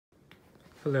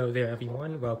Hello there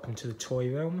everyone, welcome to the Toy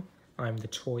Room. I'm the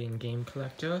Toy and Game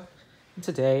Collector. And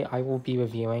today I will be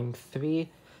reviewing 3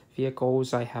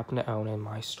 vehicles I happen to own in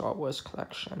my Star Wars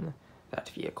collection. That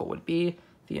vehicle would be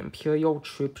the Imperial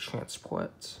Troop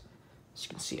Transport. As you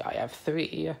can see, I have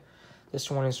 3. This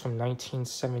one is from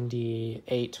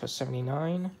 1978 or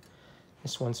 79.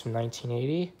 This one's from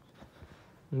 1980.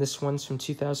 And this one's from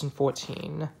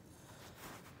 2014.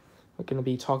 We're going to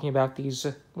be talking about these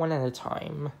one at a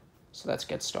time. So let's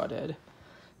get started.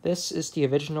 This is the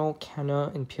original Kenner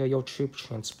Imperial Troop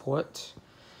Transport,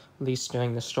 released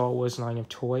during the Star Wars line of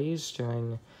toys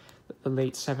during the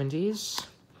late 70s.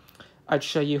 I'd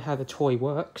show you how the toy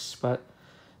works, but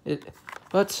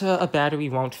a battery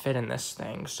won't fit in this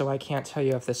thing, so I can't tell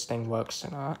you if this thing works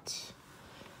or not.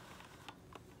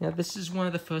 Now, this is one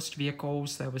of the first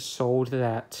vehicles that was sold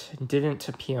that didn't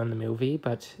appear in the movie,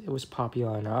 but it was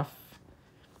popular enough.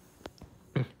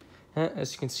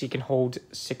 As you can see, you can hold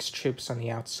 6 troops on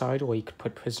the outside, or you could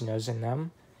put prisoners in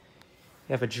them.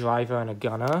 You have a driver and a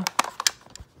gunner.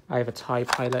 I have a TIE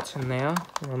pilot in there.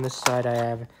 And on this side, I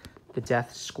have the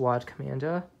Death Squad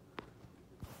commander.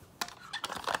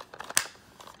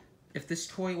 If this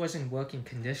toy was in working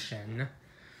condition,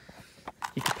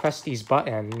 you could press these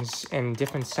buttons and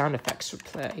different sound effects would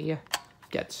play.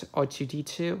 Get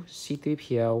R2-D2,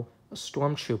 C-3PO, a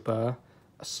Stormtrooper,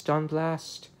 a Stun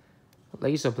Blast,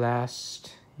 Laser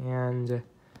Blast, and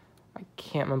I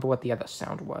can't remember what the other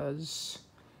sound was.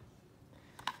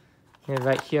 And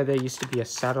right here, there used to be a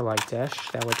satellite dish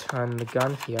that would turn the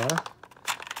gun here.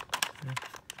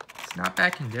 It's not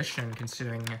bad condition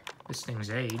considering this thing's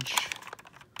age.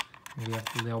 And we have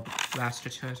the little blaster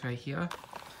turret right here.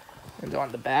 And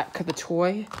on the back of the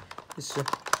toy,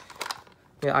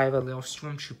 I have a little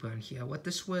Stormtrooper in here. What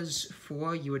this was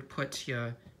for, you would put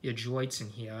your droids in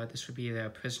here. This would be their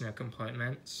prisoner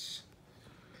compartments.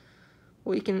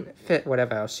 Well, you can fit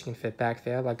whatever else you can fit back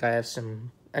there. Like I have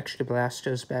some extra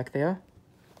blasters back there.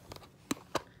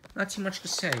 Not too much to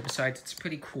say, besides it's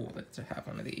pretty cool to have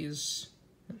one of these.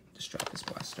 Just drop this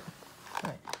blaster.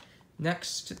 Alright.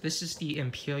 Next, this is the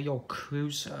Imperial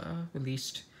Cruiser,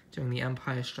 released during the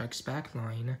Empire Strikes Back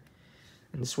line.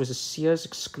 And this was a Sears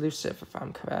exclusive, if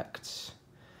I'm correct.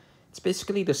 It's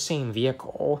basically the same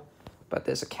vehicle, but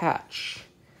there's a catch.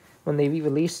 When they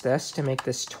re-released this to make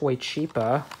this toy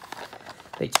cheaper,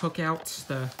 they took out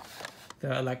the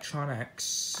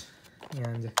electronics,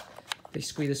 and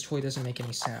basically this toy doesn't make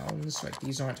any sounds. Like,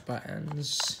 these aren't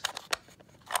buttons.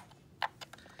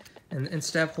 And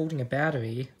instead of holding a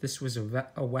battery, this was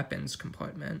a weapons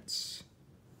compartment.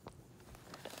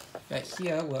 Right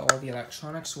here, where all the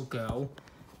electronics will go,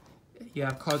 you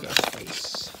have cargo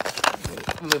space.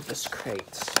 Move this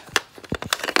crate.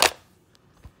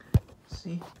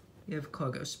 See? You have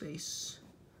cargo space.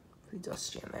 Pretty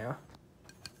dusty in there.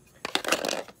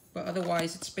 But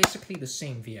otherwise, it's basically the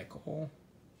same vehicle.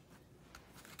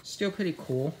 Still pretty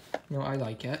cool. You know, I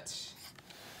like it.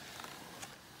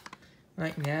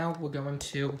 Right now, we're going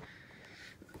to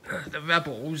the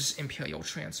Rebels Imperial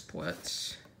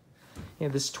Transport. Yeah,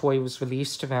 this toy was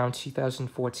released around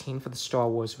 2014 for the Star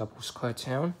Wars Rebels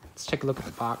cartoon. Let's take a look at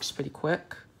the box pretty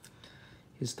quick.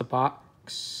 Here's the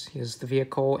box. Here's the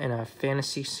vehicle in a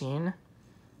fantasy scene.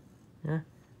 Yeah,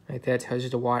 right there tells you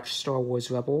to watch Star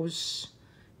Wars Rebels.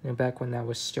 You know, back when that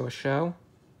was still a show.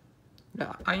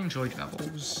 Yeah, I enjoyed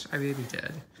Rebels. I really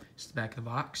did. It's the back of the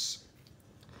box.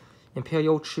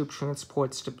 Imperial troop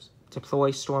transports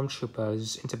deploy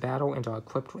stormtroopers into battle and are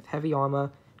equipped with heavy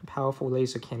armor and powerful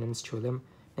laser cannons to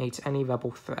eliminate any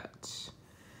rebel threat.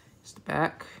 Here's the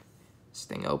back. This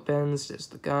thing opens. There's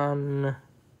the gun.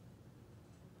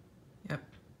 Yep.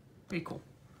 Pretty cool.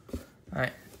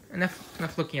 Alright.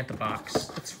 Enough looking at the box.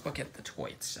 Let's look at the toy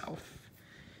itself.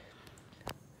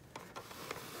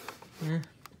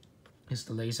 Here's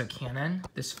the laser cannon.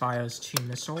 This fires 2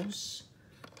 missiles.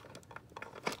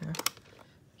 Yeah.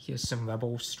 Here's some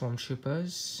Rebel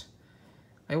Stormtroopers.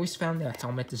 I always found their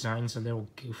helmet designs a little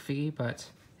goofy, but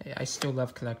hey, I still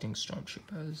love collecting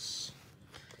Stormtroopers.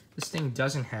 This thing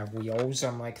doesn't have wheels,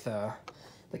 unlike the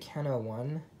Kenner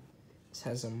one. This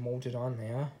has them molded on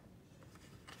there.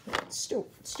 It's still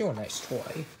a nice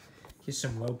toy. Here's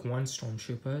some Rogue One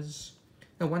Stormtroopers.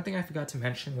 Now, one thing I forgot to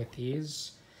mention with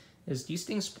these is these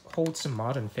things hold some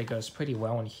modern figures pretty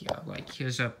well in here. Like,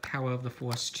 here's a Power of the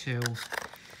Force 2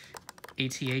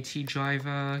 AT-AT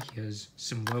driver. Here's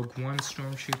some Rogue One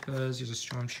Stormtroopers. Here's a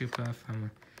Stormtrooper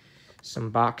from some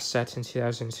box set in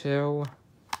 2002.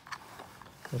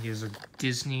 Here's a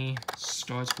Disney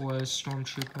Star Wars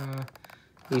Stormtrooper.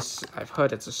 At least I've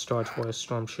heard it's a Star Wars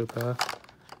Stormtrooper.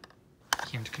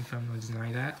 Can't confirm or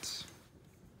deny that.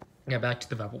 Yeah, back to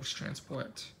the Rebels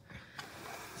transport.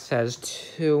 This has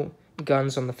 2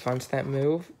 guns on the front that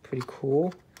move. Pretty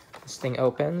cool. This thing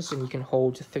opens, and you can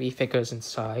hold 3 figures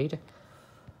inside.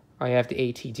 I have the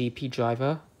ATDP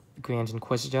driver, the Grand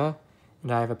Inquisitor,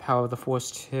 and I have a Power of the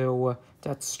Force 2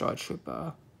 Death Star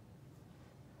Trooper.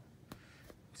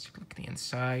 Let's look at the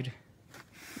inside.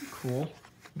 Pretty cool,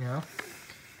 you know?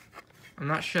 I'm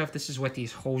not sure if this is what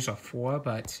these holes are for,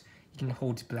 but you can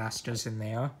hold blasters in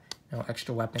there. You know,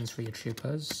 extra weapons for your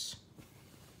troopers.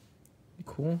 Pretty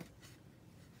cool.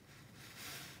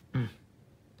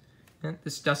 And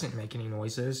this doesn't make any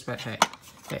noises, but hey,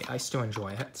 I still enjoy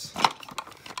it.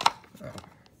 Oh,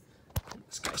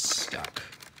 this guy's stuck.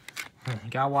 You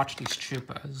gotta watch these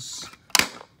troopers.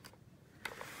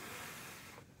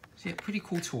 So yeah, pretty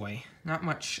cool toy. Not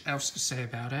much else to say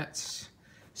about it.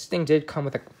 This thing did come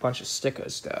with a bunch of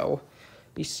stickers, though.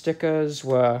 These stickers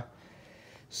were...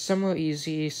 some were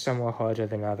easy, some were harder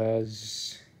than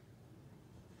others.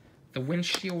 The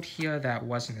windshield here, that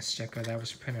wasn't a sticker, that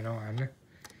was printed on.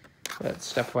 But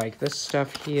stuff like this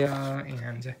stuff here,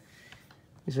 and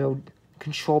these little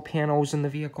control panels in the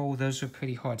vehicle, those are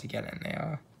pretty hard to get in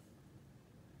there.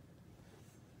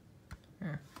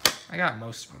 Yeah, I got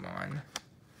most of them on.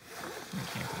 I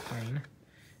can't complain.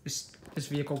 This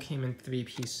vehicle came in 3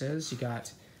 pieces. You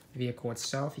got the vehicle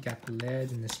itself, you got the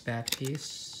lid, and this back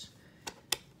piece.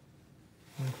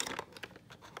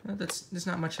 Well, there's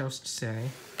not much else to say.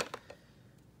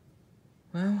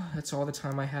 Well, that's all the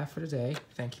time I have for today.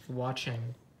 Thank you for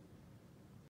watching.